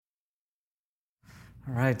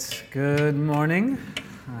All right, good morning.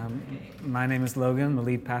 My name is Logan, I'm the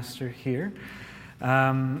lead pastor here.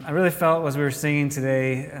 I really felt as we were singing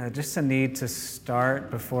today, just a need to start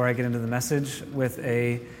before I get into the message with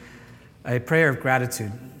a prayer of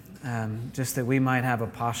gratitude, just that we might have a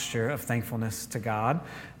posture of thankfulness to God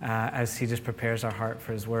as He just prepares our heart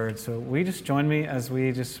for His word. So will you just join me as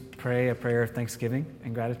we just pray a prayer of thanksgiving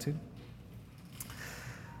and gratitude?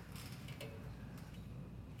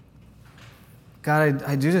 God,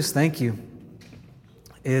 I do just thank you.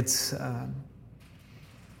 It's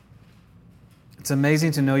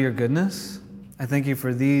amazing to know your goodness. I thank you for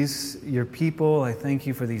your people. I thank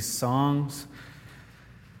you for these songs.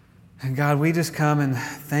 And God, we just come and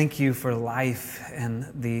thank you for life and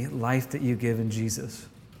the life that you give in Jesus.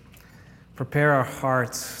 Prepare our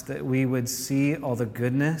hearts that we would see all the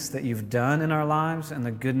goodness that you've done in our lives and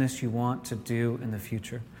the goodness you want to do in the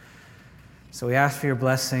future. So we ask for your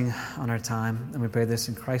blessing on our time, and we pray this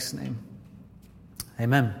in Christ's name.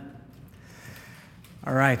 Amen.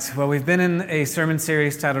 All right, well, we've been in a sermon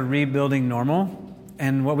series titled Rebuilding Normal,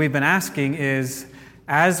 and what we've been asking is,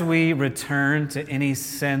 as we return to any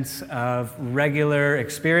sense of regular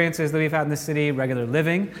experiences that we've had in the city, regular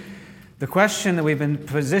living, the question that we've been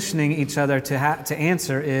positioning each other to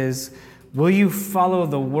answer is, will you follow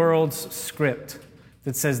the world's script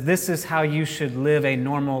that says this is how you should live a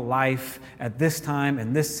normal life at this time,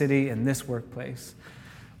 in this city, in this workplace?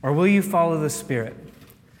 Or will you follow the Spirit?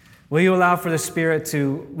 Will you allow for the Spirit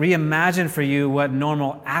to reimagine for you what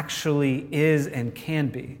normal actually is and can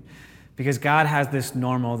be? Because God has this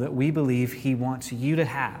normal that we believe He wants you to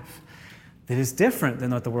have that is different than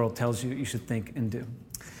what the world tells you should think and do.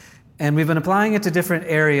 And we've been applying it to different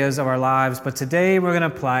areas of our lives, but today we're going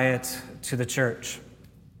to apply it to the church.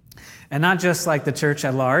 And not just like the church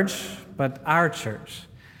at large, but our church,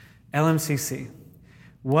 LMCC.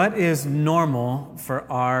 What is normal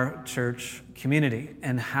for our church community?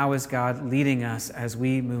 And how is God leading us as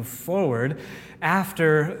we move forward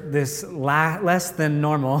after this less than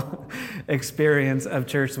normal experience of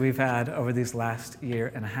church we've had over these last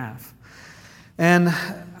year and a half? And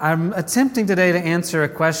I'm attempting today to answer a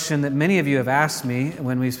question that many of you have asked me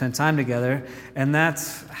when we spent time together, and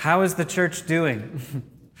that's, how is the church doing?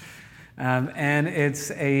 And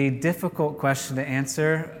it's a difficult question to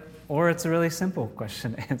answer, or it's a really simple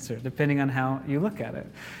question to answer, depending on how you look at it.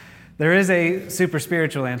 There is a super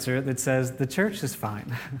spiritual answer that says the church is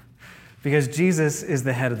fine, because Jesus is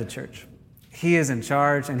the head of the church. He is in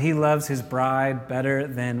charge, and He loves His bride better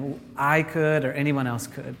than I could or anyone else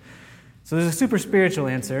could. So there's a super spiritual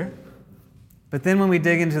answer, but then when we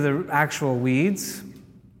dig into the actual weeds,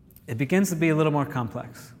 it begins to be a little more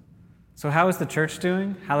complex. So how is the church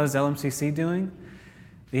doing? How is LMCC doing?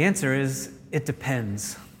 The answer is, it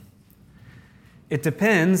depends. It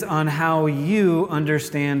depends on how you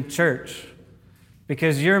understand church.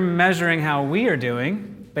 Because you're measuring how we are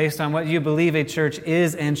doing based on what you believe a church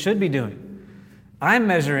is and should be doing. I'm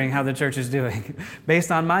measuring how the church is doing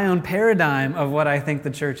based on my own paradigm of what I think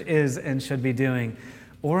the church is and should be doing.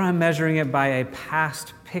 Or I'm measuring it by a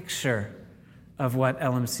past picture of what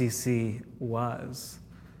LMCC was,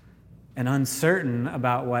 and uncertain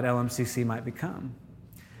about what LMCC might become.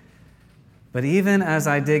 But even as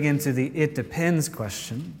I dig into the it depends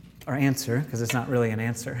question, or answer, because it's not really an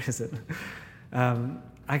answer, is it?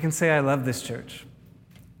 I can say I love this church.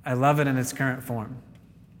 I love it in its current form.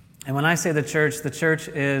 And when I say the church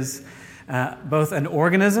is both an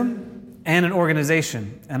organism and an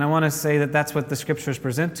organization. And I want to say that that's what the scriptures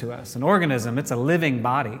present to us. An organism, it's a living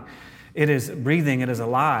body. It is breathing, it is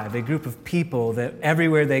alive, a group of people that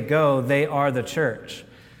everywhere they go, they are the church.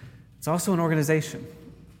 It's also an organization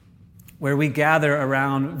where we gather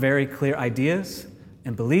around very clear ideas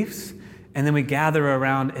and beliefs, and then we gather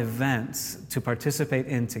around events to participate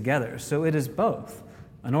in together. So it is both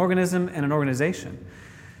an organism and an organization.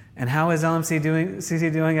 And how is LMCC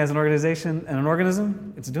doing as an organization and an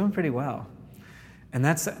organism? It's doing pretty well. And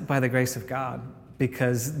that's by the grace of God,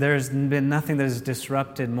 because there's been nothing that has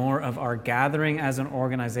disrupted more of our gathering as an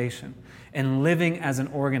organization and living as an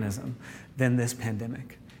organism than this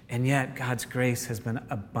pandemic. And yet, God's grace has been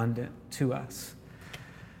abundant to us.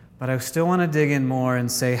 But I still want to dig in more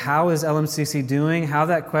and say, how is LMCC doing? How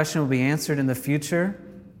that question will be answered in the future?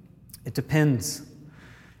 It depends.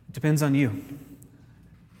 It depends on you.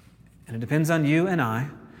 And it depends on you and I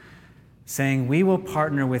saying we will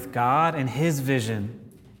partner with God and His vision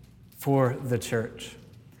for the church.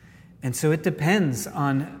 And so it depends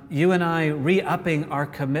on you and I re-upping our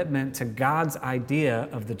commitment to God's idea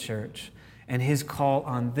of the church and His call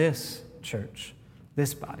on this church,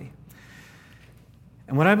 this body.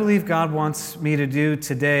 And what I believe God wants me to do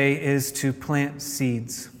today is to plant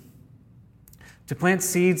seeds. To plant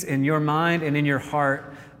seeds in your mind and in your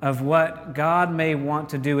heart of what God may want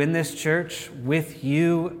to do in this church with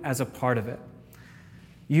you as a part of it.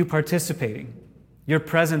 You participating, your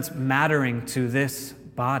presence mattering to this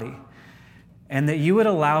body. And that you would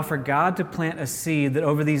allow for God to plant a seed that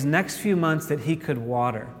over these next few months that He could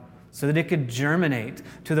water so that it could germinate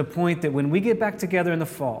to the point that when we get back together in the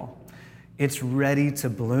fall, it's ready to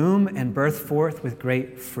bloom and birth forth with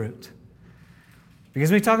great fruit. Because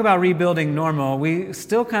when we talk about rebuilding normal, we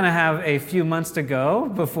still kind of have a few months to go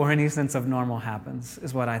before any sense of normal happens,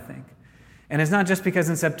 is what I think. And it's not just because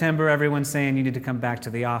in September everyone's saying you need to come back to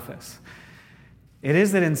the office. It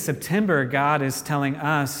is that in September, God is telling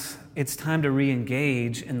us it's time to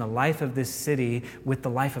re-engage in the life of this city with the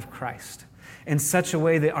life of Christ in such a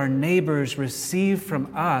way that our neighbors receive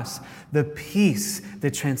from us the peace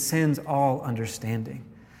that transcends all understanding.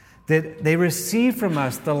 That they receive from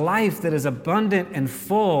us the life that is abundant and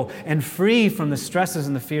full and free from the stresses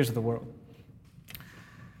and the fears of the world.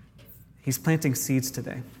 He's planting seeds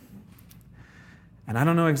today. And I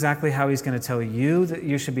don't know exactly how He's going to tell you that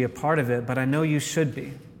you should be a part of it, but I know you should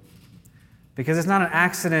be. Because it's not an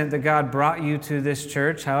accident that God brought you to this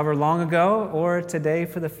church however long ago or today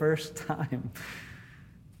for the first time.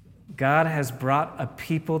 God has brought a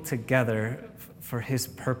people together for His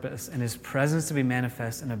purpose and His presence to be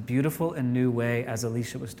manifest in a beautiful and new way, as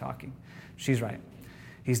Alicia was talking. She's right.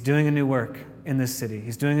 He's doing a new work in this city.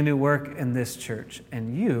 He's doing a new work in this church,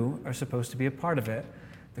 and you are supposed to be a part of it.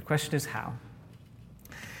 The question is how.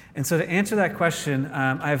 And so to answer that question,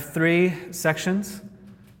 I have 3 sections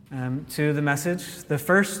to the message. The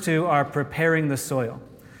first 2 are preparing the soil.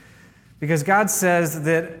 Because God says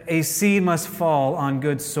that a seed must fall on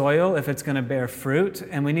good soil if it's going to bear fruit,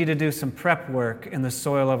 and we need to do some prep work in the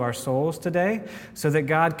soil of our souls today so that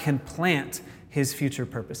God can plant His future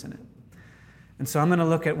purpose in it. And so I'm going to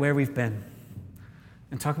look at where we've been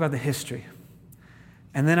and talk about the history.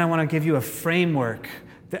 And then I want to give you a framework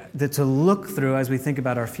that to look through as we think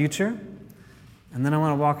about our future. And then I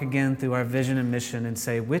want to walk again through our vision and mission and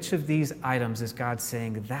say, which of these items is God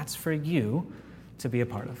saying that's for you to be a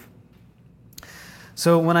part of?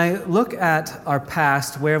 So when I look at our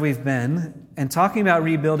past, where we've been, and talking about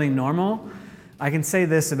rebuilding normal, I can say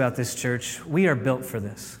this about this church: we are built for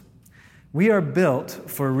this. We are built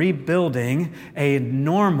for rebuilding a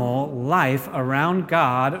normal life around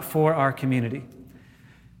God for our community.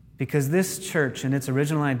 Because this church, in its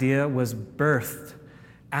original idea, was birthed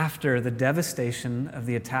after the devastation of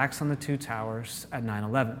the attacks on the 2 towers at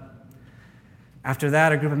 9/11. After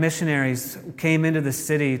that, a group of missionaries came into the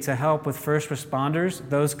city to help with first responders,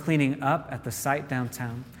 those cleaning up at the site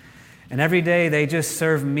downtown. And every day they just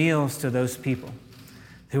served meals to those people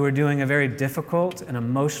who were doing a very difficult and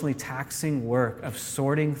emotionally taxing work of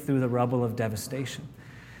sorting through the rubble of devastation.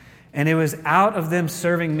 And it was out of them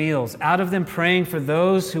serving meals, out of them praying for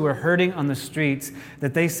those who were hurting on the streets,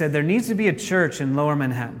 that they said there needs to be a church in Lower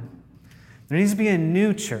Manhattan. There needs to be a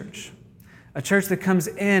new church. A church that comes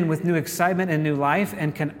in with new excitement and new life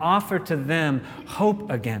and can offer to them hope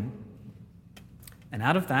again. And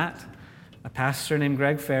out of that, a pastor named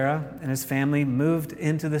Greg Farah and his family moved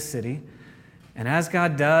into the city. And as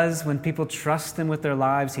God does, when people trust Him with their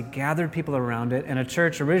lives, He gathered people around it, and a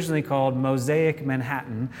church originally called Mosaic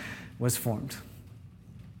Manhattan was formed.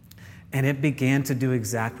 And it began to do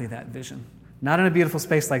exactly that vision. Not in a beautiful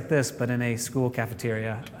space like this, but in a school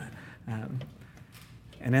cafeteria.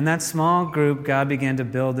 And in that small group, God began to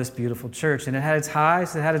build this beautiful church. And it had its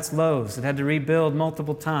highs, it had its lows. It had to rebuild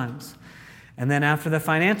multiple times. And then after the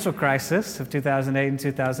financial crisis of 2008 and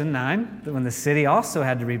 2009, when the city also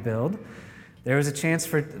had to rebuild, there was a chance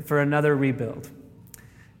for another rebuild.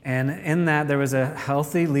 And in that, there was a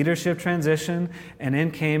healthy leadership transition, and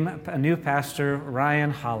in came a new pastor,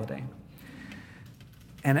 Ryan Holiday.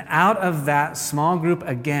 And out of that small group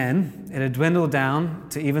again, it had dwindled down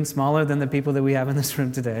to even smaller than the people that we have in this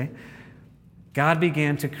room today. God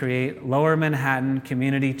began to create Lower Manhattan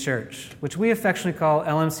Community Church, which we affectionately call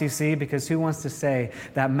LMCC, because who wants to say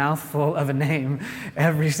that mouthful of a name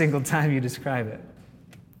every single time you describe it?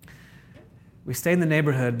 We stayed in the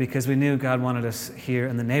neighborhood because we knew God wanted us here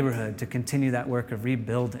in the neighborhood to continue that work of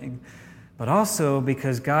rebuilding, but also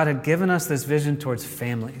because God had given us this vision towards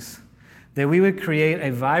families, that we would create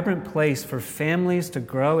a vibrant place for families to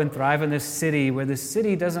grow and thrive in this city where the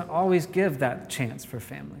city doesn't always give that chance for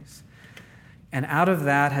families. And out of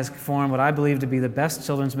that has formed what I believe to be the best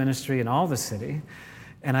children's ministry in all the city,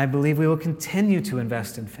 and I believe we will continue to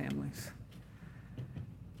invest in families.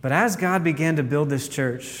 But as God began to build this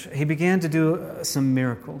church, He began to do some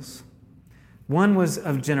miracles. One was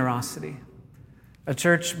of generosity. A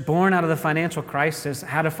church born out of the financial crisis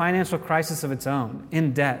had a financial crisis of its own,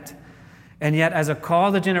 in debt. And yet, as a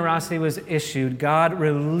call to generosity was issued, God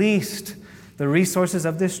released the resources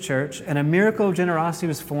of this church, and a miracle of generosity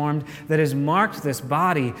was formed that has marked this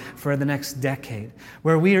body for the next decade,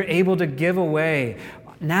 where we are able to give away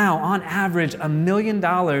now, on average, $1 million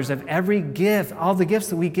of every gift, all the gifts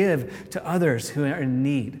that we give to others who are in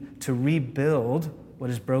need, to rebuild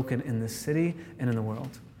what is broken in this city and in the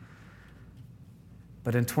world.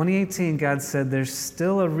 But in 2018, God said there's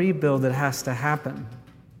still a rebuild that has to happen.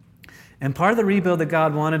 And part of the rebuild that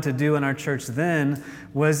God wanted to do in our church then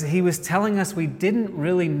was He was telling us we didn't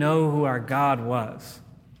really know who our God was.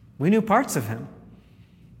 We knew parts of Him.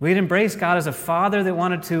 We'd embraced God as a father that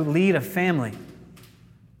wanted to lead a family.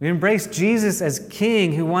 We embraced Jesus as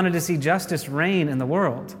king who wanted to see justice reign in the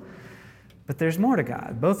world. But there's more to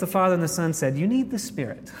God. Both the Father and the Son said, you need the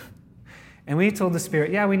Spirit. And we told the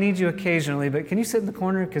Spirit, yeah, we need you occasionally, but can you sit in the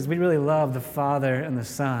corner? Because we really love the Father and the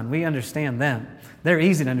Son. We understand them. They're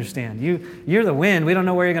easy to understand. You're the wind. We don't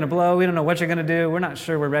know where you're going to blow. We don't know what you're going to do. We're not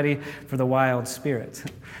sure we're ready for the wild Spirit.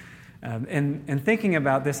 And thinking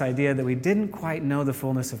about this idea that we didn't quite know the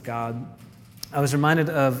fullness of God, I was reminded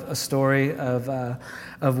of a story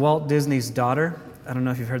of Walt Disney's daughter. I don't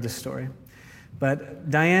know if you've heard this story. But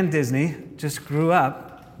Diane Disney just grew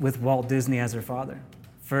up with Walt Disney as her father.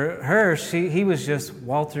 For her, he was just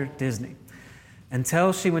Walter Disney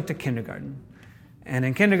until she went to kindergarten. And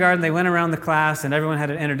in kindergarten, they went around the class, and everyone had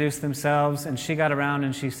to introduce themselves. And she got around,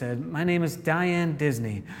 and she said, my name is Diane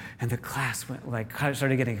Disney. And the class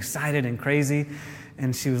started getting excited and crazy.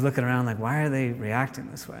 And she was looking around like, why are they reacting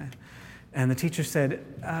this way? And the teacher said,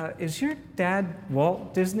 is your dad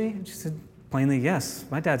Walt Disney? And she said, plainly, yes.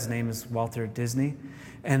 My dad's name is Walter Disney.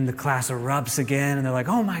 And the class erupts again, and they're like,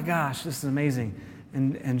 oh my gosh, this is amazing.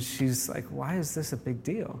 And she's like, why is this a big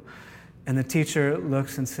deal? And the teacher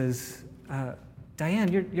looks and says,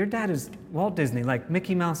 Diane, your dad is Walt Disney, like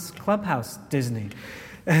Mickey Mouse Clubhouse Disney.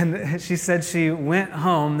 And she said she went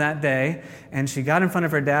home that day, and she got in front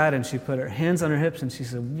of her dad, and she put her hands on her hips, and she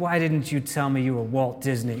said, why didn't you tell me you were Walt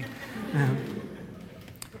Disney?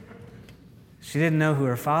 She didn't know who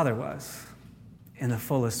her father was in the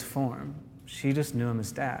fullest form. She just knew him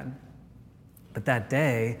as dad. But that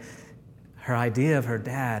day, her idea of her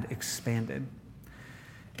dad expanded.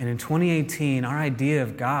 And in 2018, our idea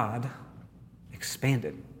of God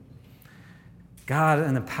expanded. God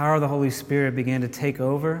and the power of the Holy Spirit began to take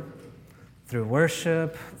over through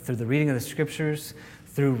worship, through the reading of the Scriptures,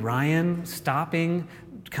 through Ryan stopping,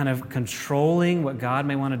 kind of controlling what God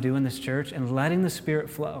may want to do in this church and letting the Spirit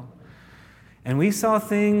flow. And we saw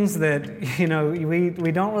things that,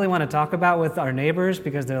 we don't really want to talk about with our neighbors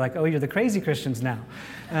because they're like, oh, you're the crazy Christians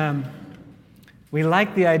now. We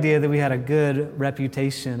liked the idea that we had a good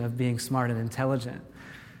reputation of being smart and intelligent.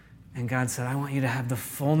 And God said, I want you to have the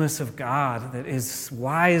fullness of God that is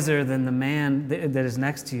wiser than the man that is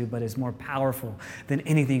next to you, but is more powerful than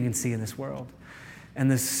anything you can see in this world.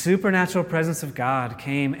 And the supernatural presence of God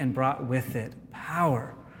came and brought with it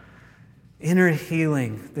power, inner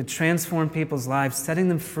healing that transformed people's lives, setting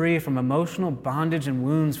them free from emotional bondage and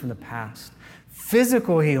wounds from the past,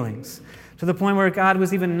 physical healings, to the point where God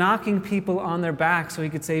was even knocking people on their back so He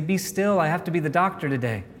could say, be still, I have to be the doctor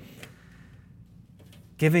today.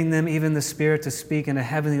 Giving them even the Spirit to speak in a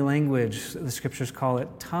heavenly language, the Scriptures call it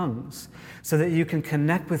tongues, so that you can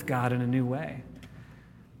connect with God in a new way.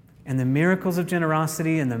 And the miracles of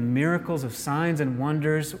generosity and the miracles of signs and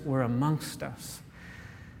wonders were amongst us.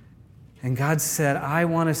 And God said, I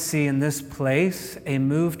want to see in this place a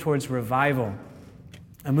move towards revival,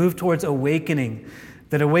 a move towards awakening,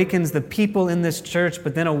 that awakens the people in this church,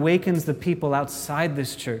 but then awakens the people outside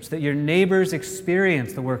this church, that your neighbors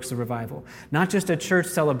experience the works of revival. Not just a church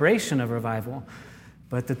celebration of revival,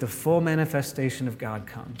 but that the full manifestation of God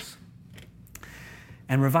comes.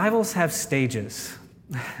 And revivals have stages,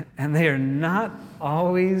 and they are not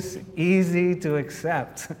always easy to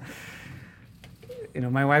accept.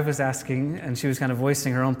 My wife was asking, and she was kind of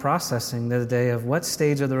voicing her own processing the other day of what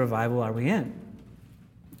stage of the revival are we in?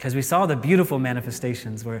 Because we saw the beautiful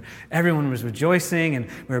manifestations where everyone was rejoicing and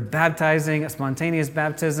we were baptizing, spontaneous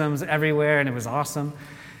baptisms everywhere, and it was awesome.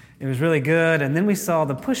 It was really good. And then we saw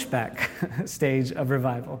the pushback stage of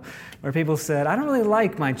revival where people said, I don't really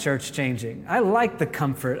like my church changing. I like the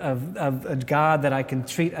comfort of a God that I can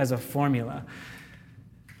treat as a formula.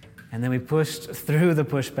 And then we pushed through the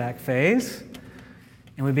pushback phase,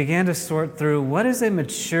 and we began to sort through what is a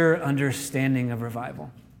mature understanding of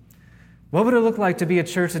revival. What would it look like to be a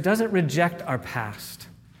church that doesn't reject our past,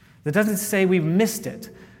 that doesn't say we missed it,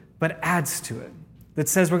 but adds to it, that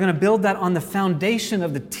says we're going to build that on the foundation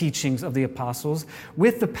of the teachings of the apostles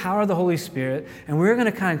with the power of the Holy Spirit, and we're going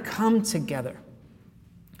to kind of come together.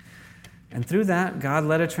 And through that, God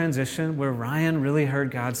led a transition where Ryan really heard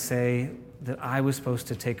God say that I was supposed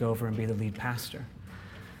to take over and be the lead pastor.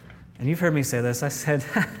 And you've heard me say this. I said,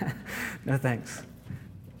 no thanks.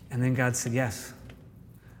 And then God said, yes,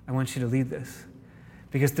 I want you to lead this.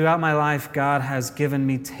 Because throughout my life, God has given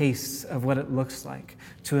me tastes of what it looks like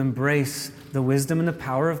to embrace the wisdom and the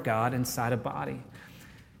power of God inside a body.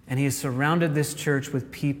 And He has surrounded this church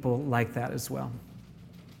with people like that as well.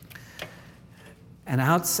 And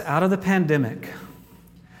out of the pandemic,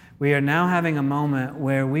 we are now having a moment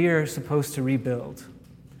where we are supposed to rebuild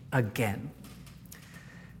again.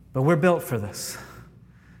 But we're built for this.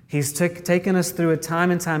 He's taken us through it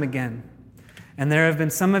time and time again. And there have been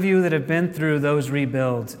some of you that have been through those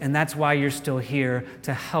rebuilds, and that's why you're still here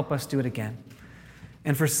to help us do it again.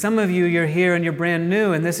 And for some of you, you're here and you're brand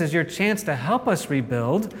new, and this is your chance to help us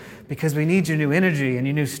rebuild because we need your new energy and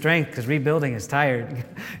your new strength because rebuilding is tired.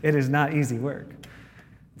 It is not easy work.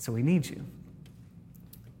 So we need you.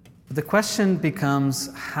 But the question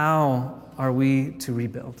becomes, how are we to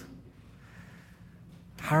rebuild?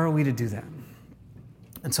 How are we to do that?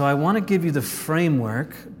 And so I want to give you the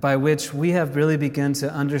framework by which we have really begun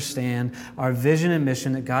to understand our vision and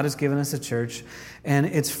mission that God has given us a church, and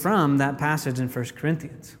it's from that passage in 1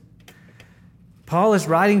 Corinthians. Paul is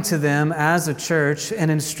writing to them as a church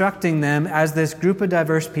and instructing them as this group of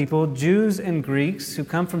diverse people, Jews and Greeks, who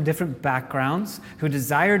come from different backgrounds, who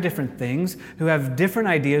desire different things, who have different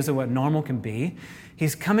ideas of what normal can be.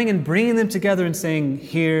 He's coming and bringing them together and saying,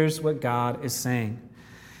 here's what God is saying.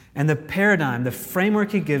 And the paradigm, the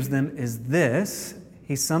framework he gives them is this.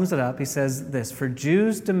 He sums it up. He says this: for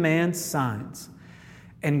Jews demand signs,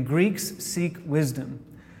 and Greeks seek wisdom.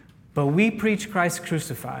 But we preach Christ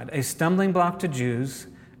crucified, a stumbling block to Jews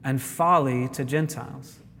and folly to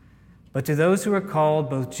Gentiles. But to those who are called,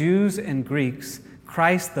 both Jews and Greeks,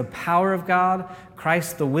 Christ the power of God,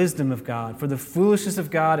 Christ the wisdom of God. For the foolishness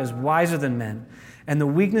of God is wiser than men, and the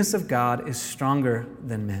weakness of God is stronger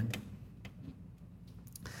than men.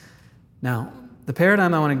 Now, the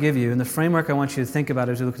paradigm I want to give you and the framework I want you to think about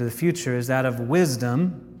as we look to the future is that of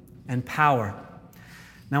wisdom and power.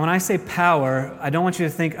 Now, when I say power, I don't want you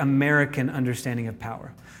to think American understanding of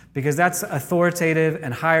power, because that's authoritative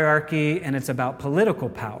and hierarchy, and it's about political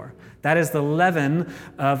power. That is the leaven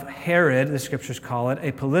of Herod, the scriptures call it,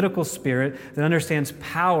 a political spirit that understands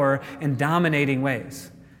power in dominating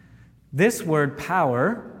ways. This word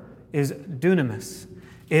power is dunamis.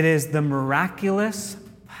 It is the miraculous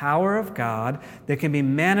power of God that can be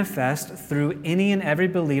manifest through any and every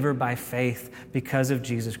believer by faith because of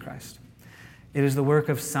Jesus Christ. It is the work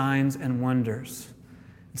of signs and wonders.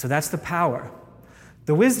 So that's the power.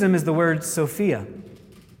 The wisdom is the word Sophia.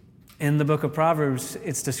 In the book of Proverbs,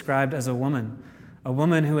 it's described as a woman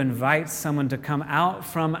who invites someone to come out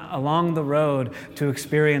from along the road to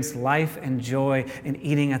experience life and joy in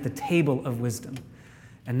eating at the table of wisdom.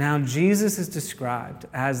 And now Jesus is described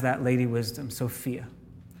as that lady wisdom, Sophia.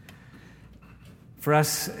 For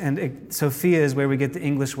us, and Sophia is where we get the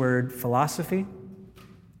English word philosophy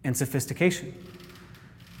and sophistication.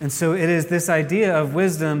 And so it is this idea of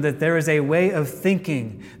wisdom that there is a way of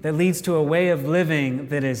thinking that leads to a way of living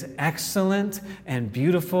that is excellent and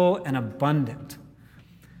beautiful and abundant.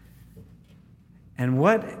 And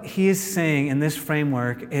what he is saying in this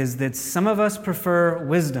framework is that some of us prefer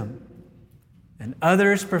wisdom and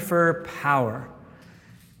others prefer power.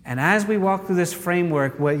 And as we walk through this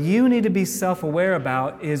framework, what you need to be self-aware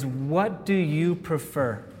about is, what do you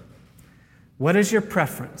prefer? What is your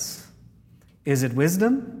preference? Is it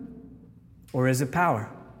wisdom or is it power?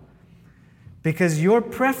 Because your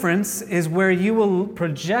preference is where you will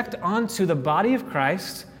project onto the body of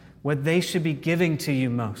Christ what they should be giving to you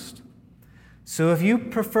most. So if you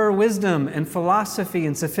prefer wisdom and philosophy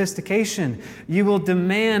and sophistication, you will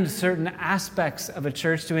demand certain aspects of a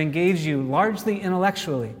church to engage you largely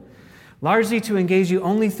intellectually, largely to engage you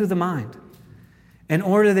only through the mind, in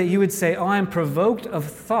order that you would say, oh, I'm provoked of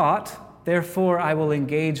thought, therefore I will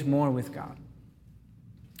engage more with God.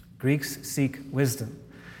 Greeks seek wisdom,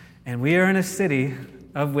 and we are in a city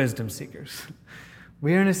of wisdom seekers.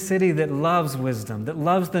 We are in a city that loves wisdom, that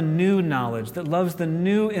loves the new knowledge, that loves the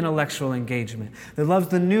new intellectual engagement, that loves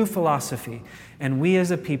the new philosophy. And we as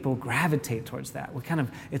a people gravitate towards that.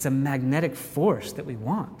 It's a magnetic force that we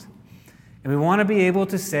want. And we want to be able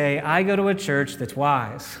to say, I go to a church that's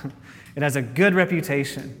wise. It has a good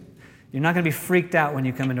reputation. You're not going to be freaked out when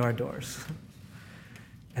you come into our doors.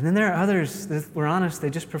 And then there are others that, we're honest, they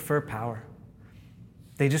just prefer power.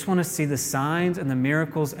 They just want to see the signs and the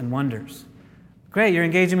miracles and wonders. Great, you're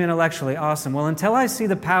engaging me intellectually. Awesome. Well, until I see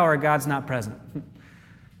the power, God's not present.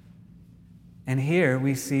 And here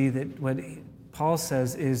we see that what Paul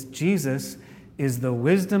says is Jesus is the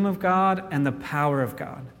wisdom of God and the power of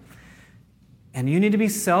God. And you need to be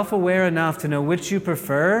self-aware enough to know which you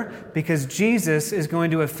prefer, because Jesus is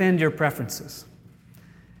going to offend your preferences.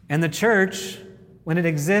 And the church, when it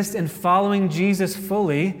exists in following Jesus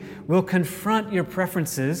fully, will confront your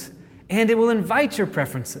preferences and it will invite your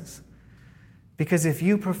preferences. Because if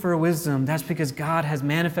you prefer wisdom, that's because God has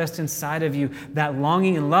manifested inside of you that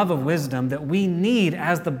longing and love of wisdom that we need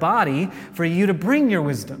as the body for you to bring your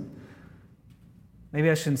wisdom. Maybe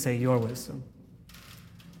I shouldn't say your wisdom,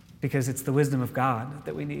 because it's the wisdom of God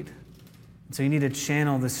that we need. So you need to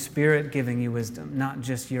channel the Spirit giving you wisdom, not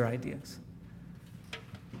just your ideas.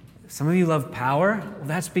 Some of you love power. Well,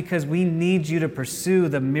 that's because we need you to pursue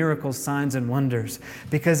the miracles, signs, and wonders.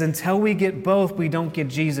 Because until we get both, we don't get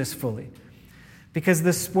Jesus fully. Because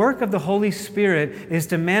the work of the Holy Spirit is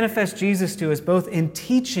to manifest Jesus to us both in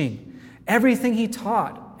teaching, everything He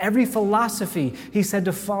taught, every philosophy He said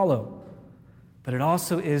to follow. But it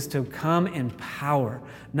also is to come in power,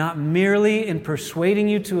 not merely in persuading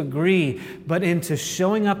you to agree, but into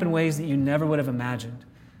showing up in ways that you never would have imagined,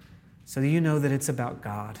 so that you know that it's about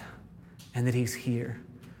God and that He's here.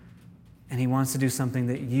 And He wants to do something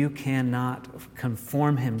that you cannot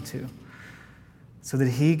conform Him to, so that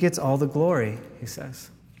He gets all the glory, he says.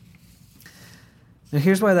 Now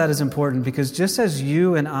here's why that is important, because just as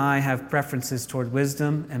you and I have preferences toward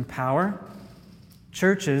wisdom and power,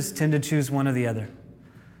 churches tend to choose one or the other.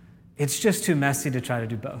 It's just too messy to try to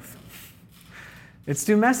do both. It's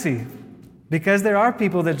too messy, because there are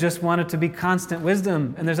people that just want it to be constant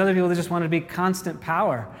wisdom, and there's other people that just want it to be constant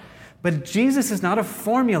power. But Jesus is not a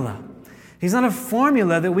formula. He's not a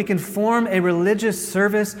formula that we can form a religious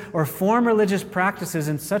service or form religious practices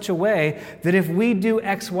in such a way that if we do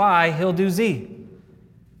X, Y, He'll do Z.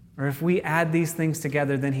 Or if we add these things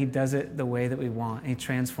together, then He does it the way that we want. And He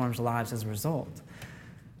transforms lives as a result.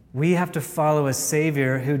 We have to follow a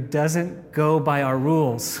Savior who doesn't go by our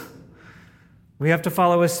rules. We have to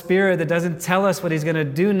follow a Spirit that doesn't tell us what He's going to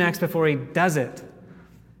do next before He does it.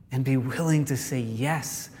 And be willing to say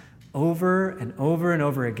yes over and over and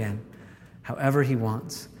over again, however He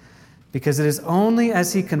wants. Because it is only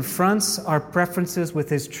as He confronts our preferences with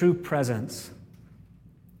His true presence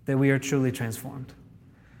that we are truly transformed.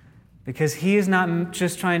 Because He is not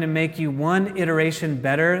just trying to make you one iteration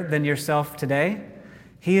better than yourself today.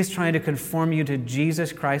 He is trying to conform you to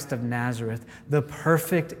Jesus Christ of Nazareth, the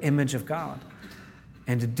perfect image of God.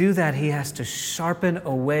 And to do that, He has to sharpen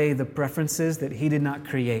away the preferences that He did not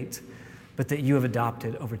create, but that you have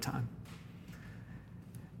adopted over time.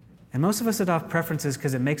 And most of us adopt preferences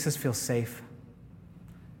because it makes us feel safe.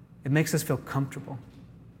 It makes us feel comfortable.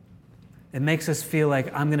 It makes us feel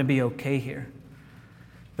like I'm going to be okay here.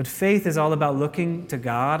 But faith is all about looking to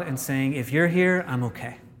God and saying, if you're here, I'm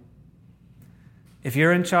okay. If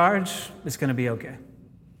you're in charge, it's going to be okay.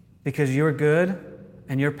 Because you're good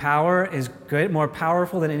and your power is good, more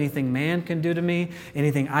powerful than anything man can do to me,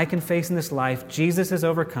 anything I can face in this life. Jesus has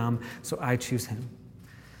overcome, so I choose Him.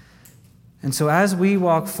 And so as we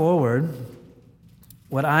walk forward,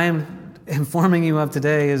 what I am informing you of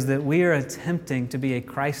today is that we are attempting to be a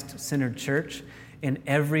Christ-centered church in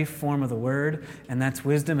every form of the word, and that's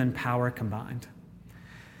wisdom and power combined.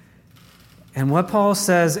 And what Paul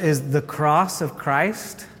says is the cross of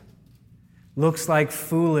Christ looks like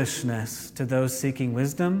foolishness to those seeking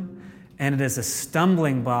wisdom, and it is a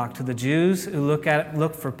stumbling block to the Jews who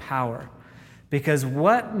look for power. Because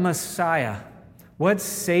what Messiah, what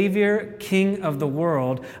Savior, King of the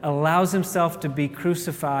world, allows Himself to be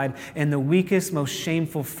crucified in the weakest, most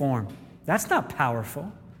shameful form? That's not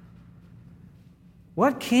powerful.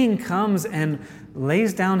 What king comes and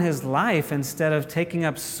lays down his life instead of taking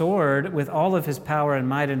up sword with all of his power and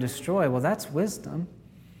might and destroy? Well, that's wisdom.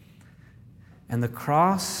 And the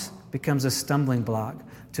cross becomes a stumbling block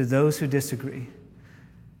to those who disagree.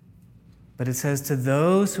 But it says to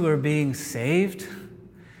those who are being saved,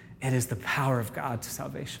 it is the power of God to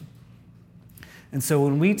salvation. And so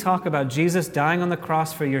when we talk about Jesus dying on the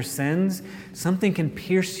cross for your sins, something can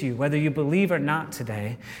pierce you, whether you believe or not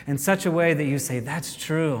today, in such a way that you say, that's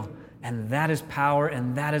true, and that is power,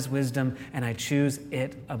 and that is wisdom, and I choose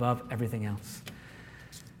it above everything else.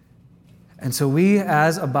 And so we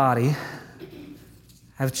as a body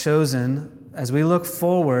have chosen, as we look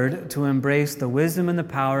forward, to embrace the wisdom and the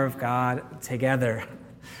power of God together.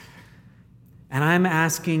 And I'm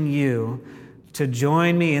asking you to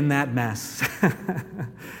join me in that mess.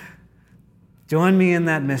 Join me in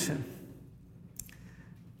that mission.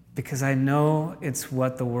 because I know it's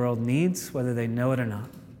what the world needs, whether they know it or not.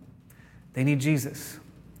 They need Jesus.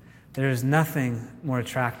 There is nothing more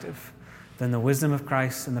attractive than the wisdom of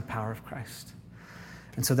Christ and the power of Christ.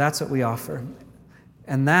 And so that's what we offer.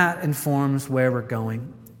 And that informs where we're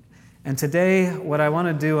going. And today, what I want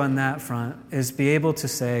to do on that front is be able to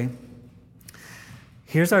say,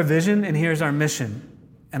 here's our vision and here's our mission.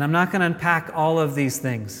 And I'm not going to unpack all of these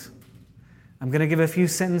things. I'm going to give a few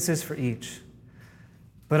sentences for each.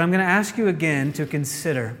 But I'm going to ask you again to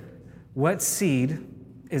consider what seed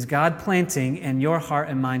is God planting in your heart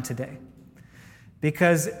and mind today.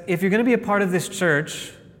 Because if you're going to be a part of this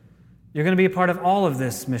church, you're going to be a part of all of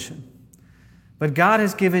this mission. But God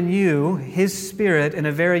has given you His Spirit in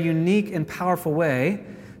a very unique and powerful way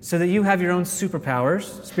so that you have your own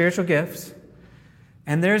superpowers, spiritual gifts,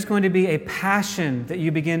 and there's going to be a passion that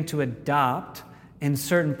you begin to adopt in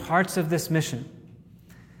certain parts of this mission.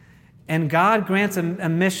 And God grants a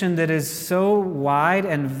mission that is so wide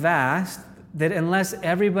and vast that unless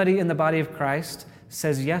everybody in the body of Christ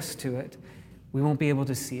says yes to it, we won't be able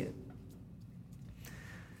to see it.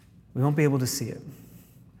 We won't be able to see it.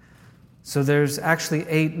 So there's actually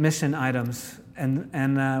 8 mission items. And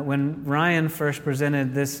when Ryan first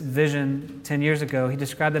presented this vision 10 years ago, he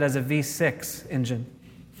described it as a V6 engine.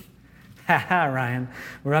 Haha, Ryan,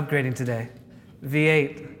 we're upgrading today.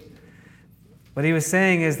 V8. What he was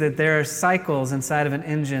saying is that there are cycles inside of an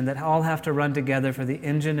engine that all have to run together for the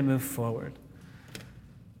engine to move forward.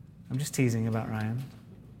 I'm just teasing about Ryan.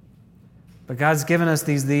 But God's given us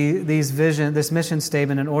this mission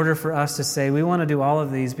statement in order for us to say we want to do all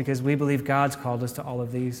of these because we believe God's called us to all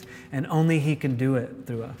of these, and only He can do it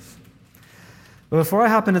through us. But before I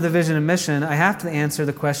hop into the vision and mission, I have to answer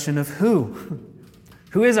the question of who.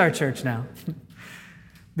 Who is our church now?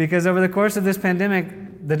 Because over the course of this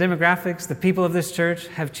pandemic, the demographics, the people of this church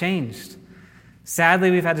have changed.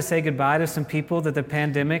 Sadly, we've had to say goodbye to some people that the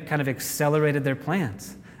pandemic kind of accelerated their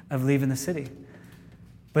plans of leaving the city.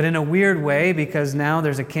 But in a weird way, because now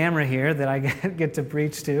there's a camera here that I get to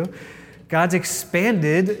preach to, God's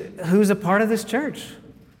expanded who's a part of this church.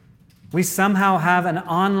 We somehow have an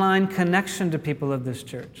online connection to people of this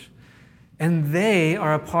church, and they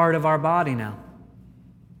are a part of our body now.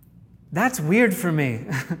 That's weird for me.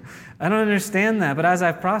 I don't understand that, but as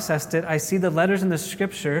I've processed it, I see the letters in the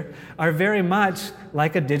Scripture are very much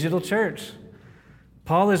like a digital church.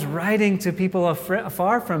 Paul is writing to people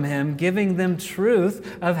far from him, giving them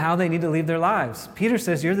truth of how they need to lead their lives. Peter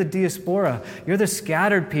says, you're the diaspora, you're the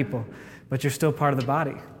scattered people, but you're still part of the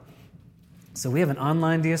body. So we have an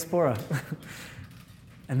online diaspora.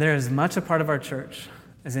 And they're as much a part of our church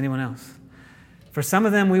as anyone else. For some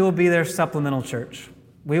of them, we will be their supplemental church.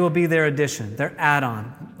 We will be their addition, their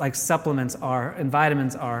add-on, like supplements are and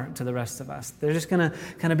vitamins are to the rest of us. They're just going to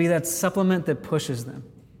kind of be that supplement that pushes them.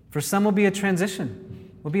 For some, will be a transition.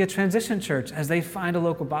 Will be a transition church as they find a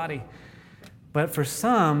local body. But for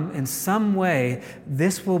some, in some way,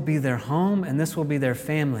 this will be their home and this will be their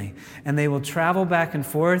family. And they will travel back and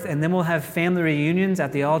forth, and then we'll have family reunions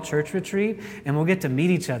at the all-church retreat, and we'll get to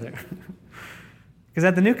meet each other. Because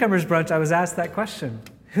at the newcomers brunch, I was asked that question.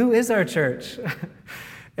 Who is our church?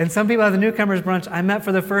 And some people at the newcomers brunch I met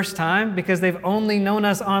for the first time because they've only known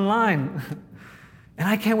us online. And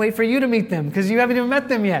I can't wait for you to meet them because you haven't even met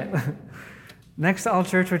them yet. Next All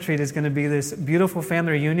Church Retreat is going to be this beautiful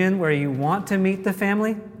family reunion where you want to meet the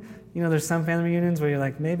family. You know, there's some family reunions where you're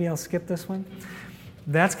like, maybe I'll skip this one.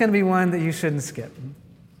 That's going to be one that you shouldn't skip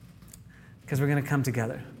because we're going to come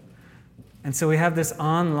together. And so we have this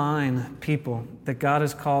online people that God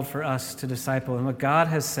has called for us to disciple. And what God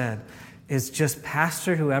has said is just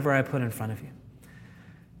pastor whoever I put in front of you.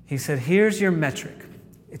 He said, here's your metric.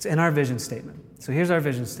 It's in our vision statement. So here's our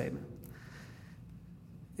vision statement.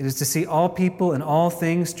 It is to see all people and all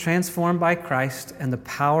things transformed by Christ and the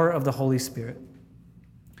power of the Holy Spirit.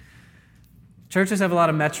 Churches have a lot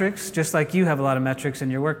of metrics, just like you have a lot of metrics in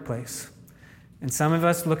your workplace. And some of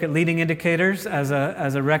us look at leading indicators as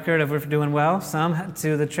a record of if we're doing well, some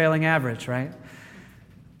to the trailing average, right?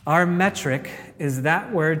 Our metric is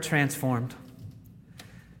that word transformed.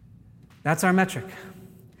 That's our metric.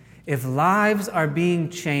 If lives are being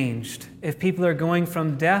changed, if people are going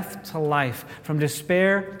from death to life, from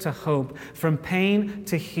despair to hope, from pain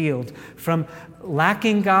to healed, from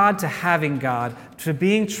lacking God to having God, to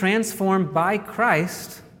being transformed by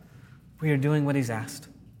Christ, we are doing what He's asked.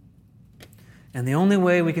 And the only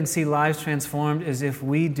way we can see lives transformed is if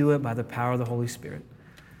we do it by the power of the Holy Spirit.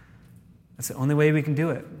 That's the only way we can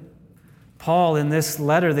do it. Paul, in this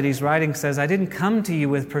letter that he's writing, says, I didn't come to you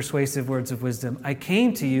with persuasive words of wisdom. I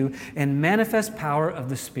came to you in manifest power of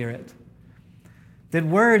the Spirit. That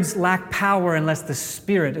words lack power unless the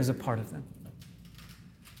Spirit is a part of them.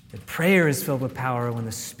 That prayer is filled with power when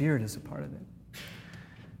the Spirit is a part of it.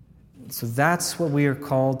 So that's what we are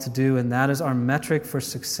called to do, and that is our metric for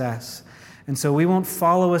success. And so we won't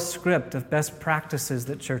follow a script of best practices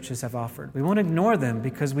that churches have offered. We won't ignore them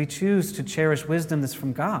because we choose to cherish wisdom that's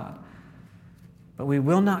from God. But we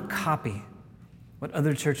will not copy what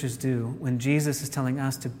other churches do when Jesus is telling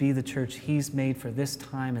us to be the church He's made for this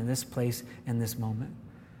time and this place and this moment.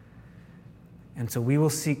 And so we will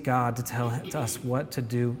seek God to tell us what to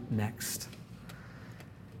do next.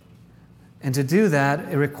 And to do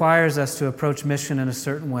that, it requires us to approach mission in a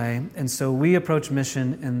certain way. And so we approach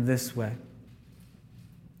mission in this way.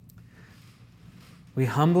 We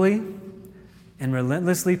humbly and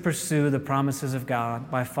relentlessly pursue the promises of God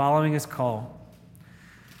by following His call.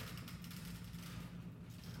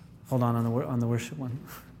 Hold on the worship one.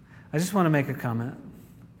 I just want to make a comment.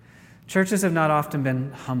 Churches have not often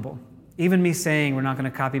been humble. Even me saying we're not going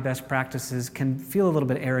to copy best practices can feel a little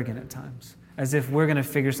bit arrogant at times, as if we're going to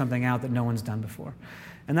figure something out that no one's done before.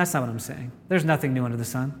 And that's not what I'm saying. There's nothing new under the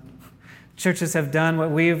sun. Churches have done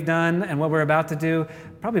what we've done and what we're about to do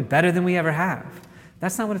probably better than we ever have.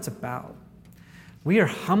 That's not what it's about. We are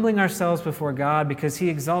humbling ourselves before God because He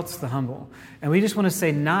exalts the humble. And we just want to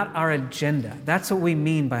say, not our agenda. That's what we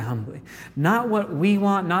mean by humbly. Not what we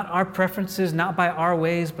want, not our preferences, not by our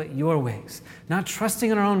ways, but your ways. Not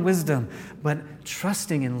trusting in our own wisdom, but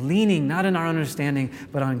trusting and leaning, not in our understanding,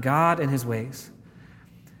 but on God and His ways.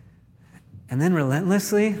 And then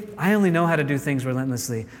relentlessly, I only know how to do things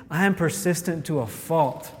relentlessly. I am persistent to a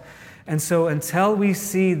fault. And so until we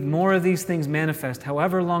see more of these things manifest,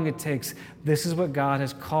 however long it takes, this is what God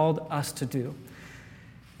has called us to do.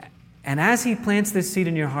 And as He plants this seed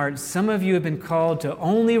in your heart, some of you have been called to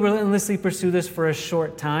only relentlessly pursue this for a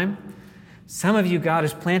short time. Some of you, God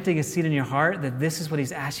is planting a seed in your heart that this is what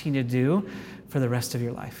He's asking you to do for the rest of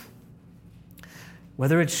your life.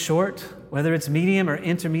 Whether it's short, whether it's medium or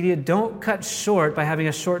intermediate, don't cut short by having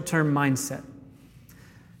a short-term mindset.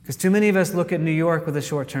 Because too many of us look at New York with a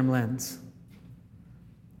short-term lens.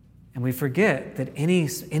 And we forget that any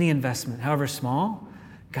investment, however small,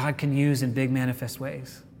 God can use in big manifest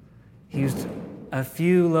ways. He used a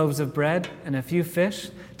few loaves of bread and a few fish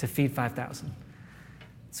to feed 5,000.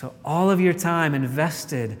 So all of your time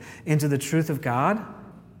invested into the truth of God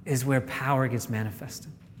is where power gets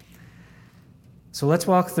manifested. So let's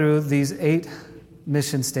walk through these 8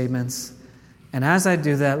 mission statements. And as I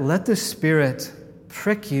do that, let the Spirit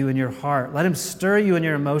prick you in your heart. Let Him stir you in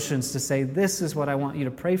your emotions to say, this is what I want you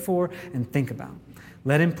to pray for and think about.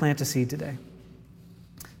 Let Him plant a seed today.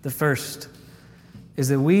 The first is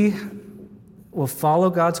that we will follow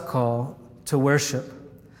God's call to worship.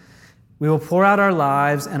 We will pour out our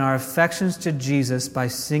lives and our affections to Jesus by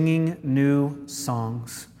singing new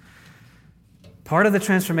songs. Part of the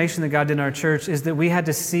transformation that God did in our church is that we had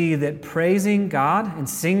to see that praising God and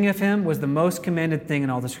singing of Him was the most commanded thing in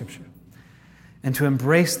all the Scripture. And to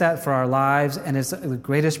embrace that for our lives, and it's the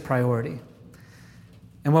greatest priority.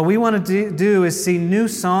 And what we want to do is see new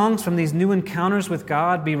songs from these new encounters with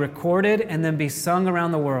God be recorded and then be sung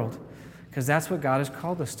around the world, because that's what God has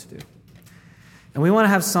called us to do. And we want to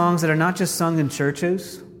have songs that are not just sung in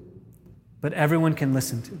churches, but everyone can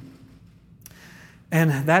listen to.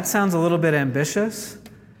 And that sounds a little bit ambitious,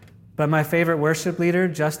 but my favorite worship leader,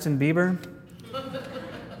 Justin Bieber,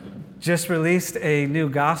 just released a new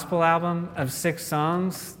gospel album of 6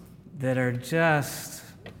 songs that are just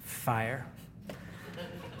fire.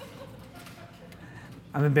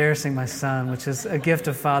 I'm embarrassing my son, which is a gift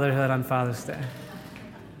of fatherhood on Father's Day.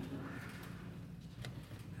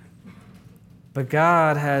 But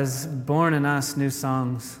God has born in us new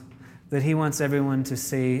songs that He wants everyone to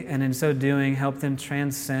see, and in so doing, help them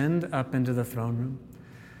transcend up into the throne room.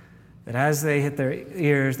 That as they hit their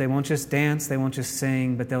ears, they won't just dance, they won't just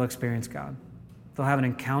sing, but they'll experience God. They'll have an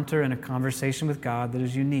encounter and a conversation with God that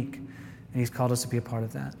is unique, and He's called us to be a part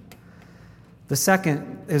of that. The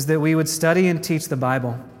second is that we would study and teach the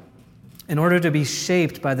Bible in order to be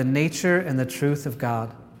shaped by the nature and the truth of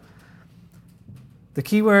God. The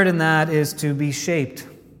key word in that is to be shaped.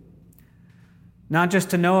 Not just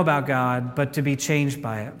to know about God, but to be changed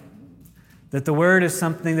by it. That the Word is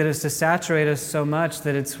something that is to saturate us so much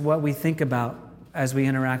that it's what we think about as we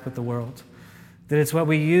interact with the world. That it's what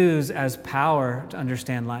we use as power to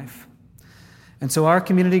understand life. And so our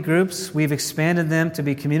community groups, we've expanded them to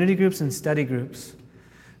be community groups and study groups.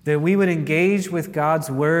 That we would engage with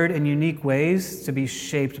God's Word in unique ways to be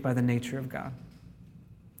shaped by the nature of God.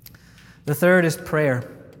 The third is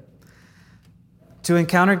prayer. To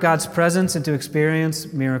encounter God's presence and to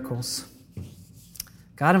experience miracles.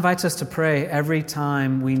 God invites us to pray every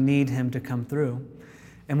time we need him to come through.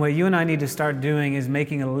 And what you and I need to start doing is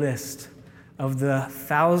making a list of the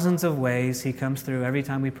thousands of ways he comes through every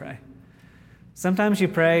time we pray. Sometimes you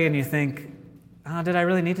pray and you think, did I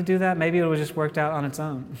really need to do that? Maybe it was just worked out on its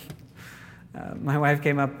own. My wife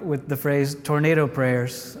came up with the phrase tornado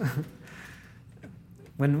prayers.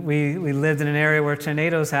 When we lived in an area where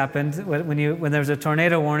tornadoes happened, when there was a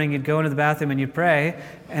tornado warning, you'd go into the bathroom and you'd pray,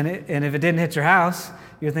 and if it didn't hit your house,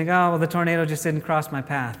 you'd think, the tornado just didn't cross my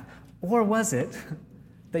path. Or was it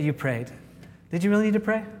that you prayed? Did you really need to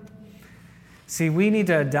pray? See, we need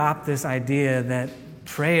to adopt this idea that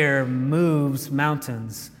prayer moves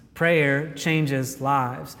mountains. Prayer changes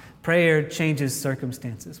lives. Prayer changes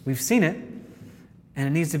circumstances. We've seen it, and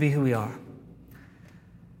it needs to be who we are.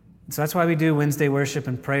 So that's why we do Wednesday worship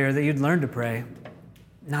and prayer, that you'd learn to pray,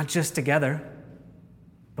 not just together,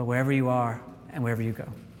 but wherever you are and wherever you go.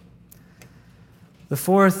 The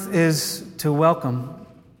fourth is to welcome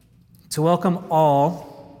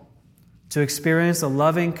all to experience the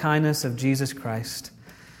loving kindness of Jesus Christ.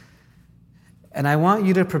 And I want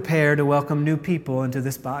you to prepare to welcome new people into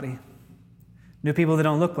this body. New people that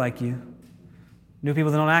don't look like you. New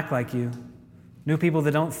people that don't act like you. New people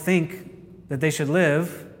that don't think that they should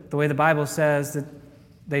live the way the Bible says that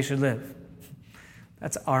they should live.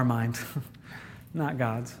 That's our mind, not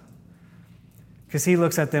God's. Because he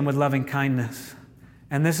looks at them with loving kindness.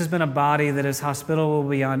 And this has been a body that is hospitable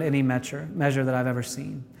beyond any measure that I've ever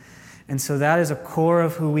seen. And so that is a core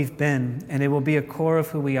of who we've been, and it will be a core of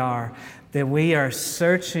who we are, that we are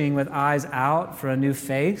searching with eyes out for a new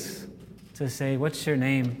face to say, what's your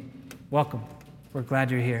name? Welcome. We're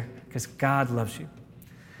glad you're here because God loves you.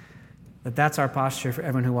 That's our posture for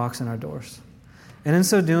everyone who walks in our doors. And in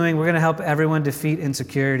so doing, we're going to help everyone defeat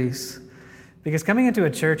insecurities. Because coming into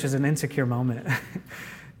a church is an insecure moment.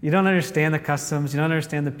 You don't understand the customs, you don't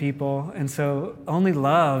understand the people, and so only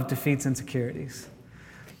love defeats insecurities.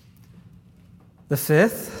 The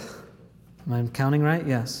fifth, am I counting right?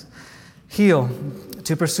 Yes. Heal,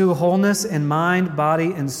 to pursue wholeness in mind,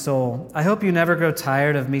 body, and soul. I hope you never grow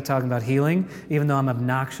tired of me talking about healing, even though I'm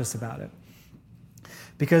obnoxious about it.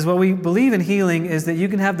 Because what we believe in healing is that you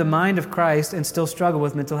can have the mind of Christ and still struggle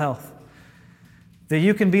with mental health. That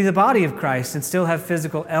you can be the body of Christ and still have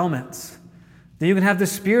physical ailments. That you can have the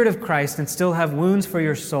Spirit of Christ and still have wounds for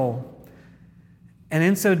your soul. And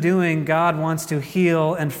in so doing, God wants to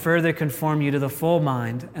heal and further conform you to the full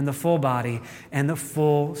mind and the full body and the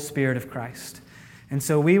full Spirit of Christ. And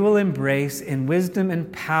so we will embrace in wisdom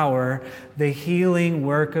and power the healing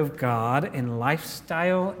work of God in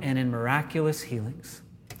lifestyle and in miraculous healings.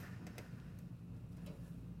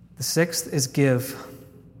 The sixth is give.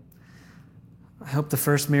 I hope the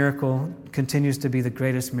first miracle continues to be the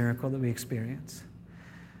greatest miracle that we experience.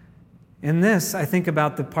 In this, I think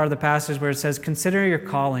about the part of the passage where it says, consider your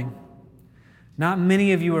calling. Not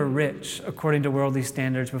many of you are rich according to worldly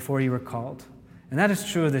standards before you were called. And that is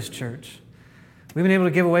true of this church. We've been able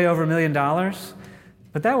to give away over $1 million,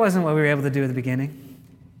 but that wasn't what we were able to do at the beginning.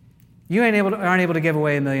 You aren't able to give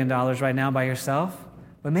away $1 million right now by yourself,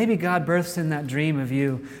 but maybe God births in that dream of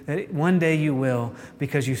you that one day you will,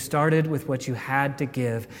 because you started with what you had to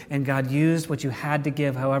give, and God used what you had to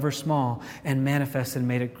give, however small, and manifested and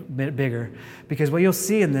made it bigger. Because what you'll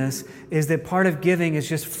see in this is that part of giving is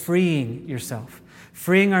just freeing yourself,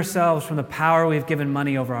 freeing ourselves from the power we've given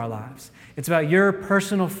money over our lives. It's about your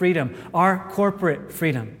personal freedom, our corporate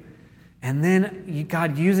freedom, and then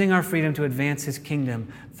God using our freedom to advance his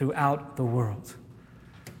kingdom throughout the world.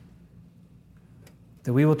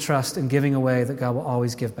 That we will trust in giving away, that God will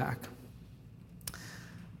always give back.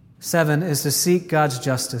 7 is to seek God's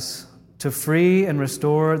justice, to free and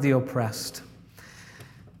restore the oppressed.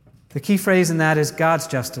 The key phrase in that is God's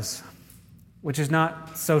justice, which is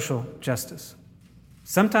not social justice.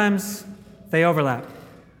 Sometimes they overlap,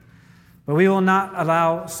 but we will not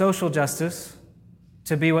allow social justice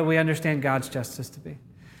to be what we understand God's justice to be.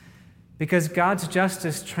 Because God's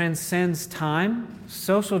justice transcends time,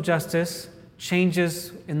 social justice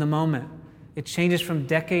changes in the moment. It changes from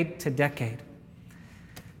decade to decade.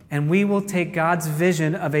 And we will take God's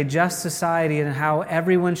vision of a just society and how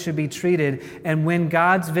everyone should be treated. And when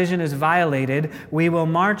God's vision is violated, we will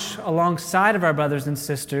march alongside of our brothers and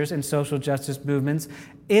sisters in social justice movements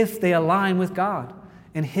if they align with God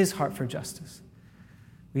and his heart for justice.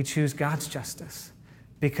 We choose God's justice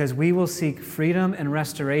because we will seek freedom and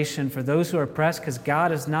restoration for those who are oppressed, because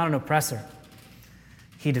God is not an oppressor.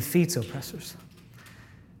 He defeats oppressors.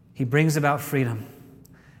 He brings about freedom,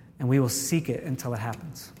 and we will seek it until it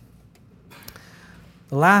happens.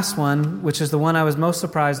 The last one, which is the one I was most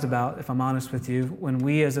surprised about, if I'm honest with you, when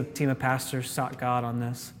we as a team of pastors sought God on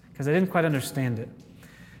this, because I didn't quite understand it.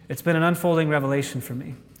 It's been an unfolding revelation for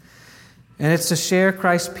me. And it's to share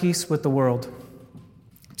Christ's peace with the world,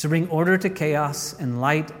 to bring order to chaos and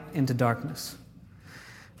light into darkness.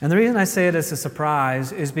 And the reason I say it as a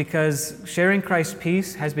surprise is because sharing Christ's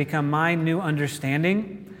peace has become my new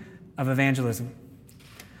understanding of evangelism.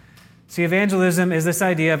 See, evangelism is this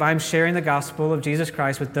idea of I'm sharing the gospel of Jesus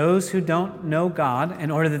Christ with those who don't know God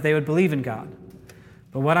in order that they would believe in God.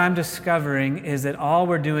 But what I'm discovering is that all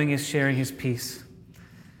we're doing is sharing His peace.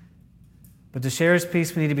 But to share His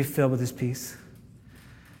peace, we need to be filled with His peace.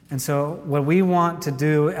 And so what we want to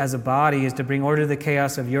do as a body is to bring order to the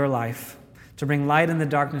chaos of your life, to bring light in the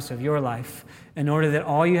darkness of your life, in order that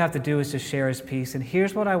all you have to do is to share His peace. And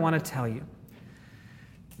here's what I want to tell you.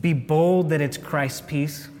 Be bold that it's Christ's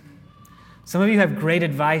peace. Some of you have great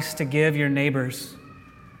advice to give your neighbors.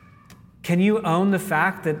 Can you own the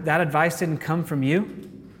fact that that advice didn't come from you?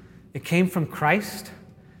 It came from Christ?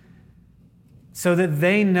 So that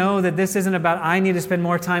they know that this isn't about, I need to spend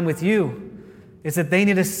more time with you. It's that they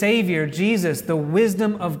need a Savior, Jesus, the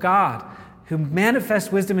wisdom of God, who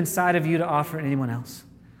manifests wisdom inside of you to offer anyone else.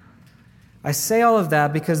 I say all of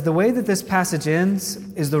that because the way that this passage ends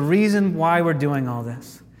is the reason why we're doing all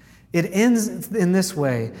this. It ends in this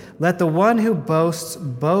way: let the one who boasts,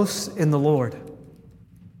 boast in the Lord.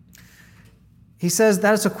 He says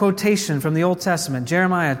that is a quotation from the Old Testament,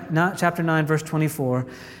 Jeremiah chapter 9, verse 24.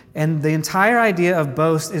 And the entire idea of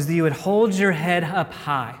boast is that you would hold your head up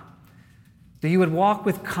high, that you would walk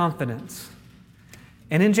with confidence.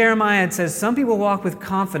 And in Jeremiah it says some people walk with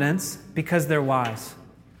confidence because they're wise.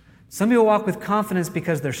 Some people walk with confidence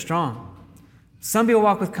because they're strong. Some people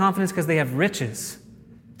walk with confidence because they have riches.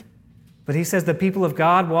 But he says the people of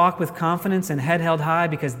God walk with confidence and head held high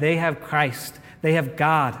because they have Christ. They have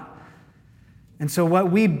God. And so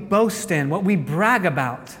what we boast in, what we brag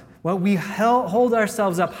about, what we hold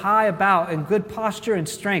ourselves up high about in good posture and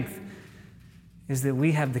strength is that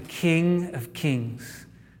we have the King of Kings,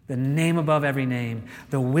 the name above every name,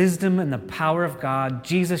 the wisdom and the power of God,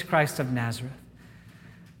 Jesus Christ of Nazareth.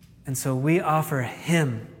 And so we offer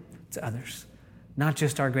Him to others, not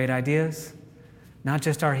just our great ideas, not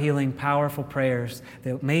just our healing, powerful prayers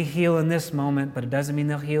that may heal in this moment, but it doesn't mean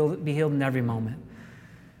they'll be healed in every moment.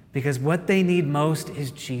 Because what they need most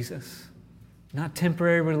is Jesus. Not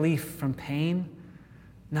temporary relief from pain,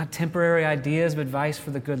 not temporary ideas of advice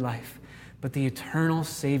for the good life, but the eternal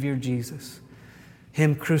Savior Jesus.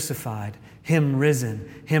 Him crucified, Him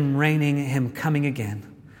risen, Him reigning, Him coming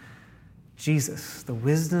again. Jesus, the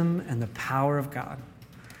wisdom and the power of God.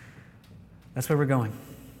 That's where we're going.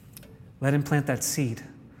 Let Him plant that seed.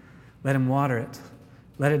 Let Him water it.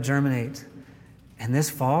 Let it germinate. And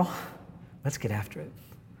this fall, let's get after it.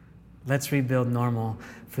 Let's rebuild normal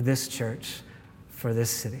for this church, for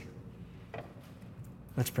this city.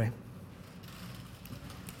 Let's pray.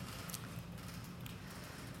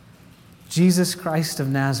 Jesus Christ of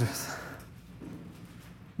Nazareth,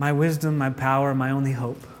 my wisdom, my power, my only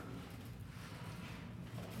hope.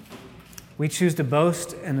 We choose to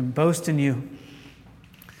boast and boast in You.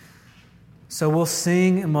 So we'll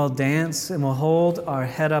sing and we'll dance and we'll hold our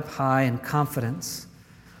head up high in confidence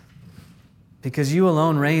because You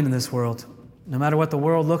alone reign in this world. No matter what the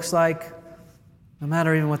world looks like, no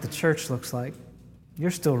matter even what the church looks like,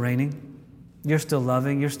 You're still reigning. You're still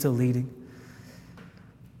loving. You're still leading.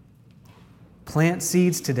 Plant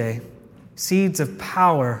seeds today, seeds of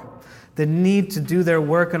power that need to do their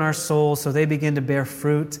work in our souls so they begin to bear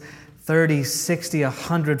fruit 30, 60,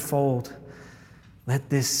 100-fold. Let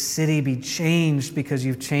this city be changed because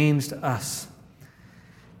You've changed us.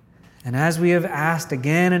 And as we have asked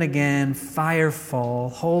again and again, fire fall,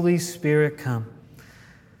 Holy Spirit come.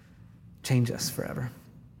 Change us forever.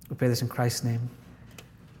 We pray this in Christ's name.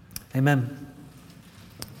 Amen.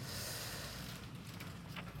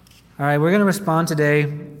 All right, we're going to respond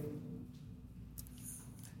today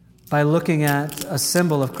by looking at a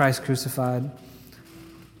symbol of Christ crucified,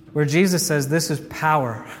 where Jesus says this is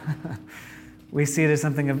power. We see it as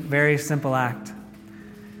something, a very simple act.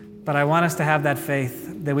 But I want us to have that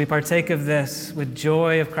faith, that we partake of this with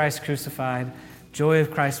joy of Christ crucified, joy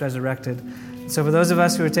of Christ resurrected. So for those of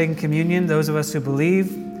us who are taking communion, those of us who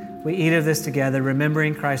believe, we eat of this together,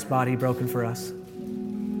 remembering Christ's body broken for us.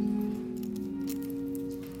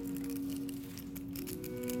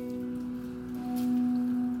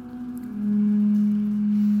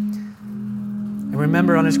 And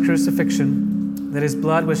remember on His crucifixion that His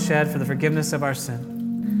blood was shed for the forgiveness of our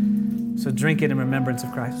sin. So drink it in remembrance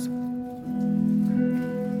of Christ.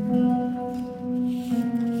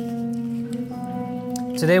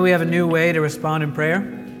 Today we have a new way to respond in prayer.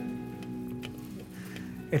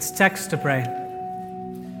 It's text to pray.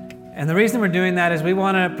 And the reason we're doing that is we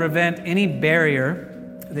want to prevent any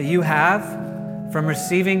barrier that you have from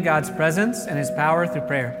receiving God's presence and His power through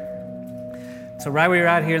prayer. So right where you're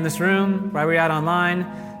at here in this room, right where you're at online,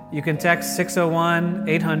 you can text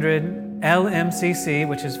 601-800-LMCC,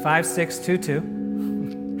 which is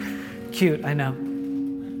 5622. Cute, I know.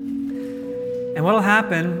 And what will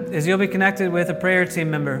happen is you'll be connected with a prayer team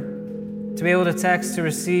member to be able to text to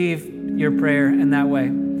receive your prayer in that way.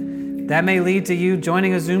 That may lead to you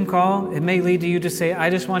joining a Zoom call. It may lead to you to say, I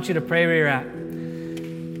just want you to pray where you're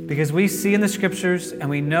at. Because we see in the scriptures and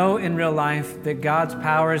we know in real life that God's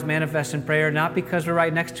power is manifest in prayer, not because we're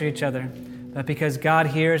right next to each other, but because God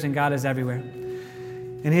hears and God is everywhere.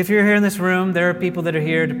 And if you're here in this room, there are people that are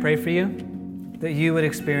here to pray for you, that you would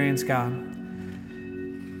experience God.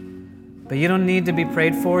 But you don't need to be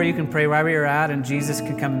prayed for. You can pray right where you're at, and Jesus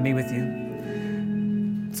can come and be with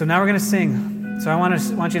you. So now we're going to sing. So I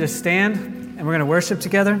want you to stand, and we're going to worship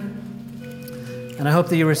together. And I hope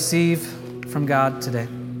that you receive from God today.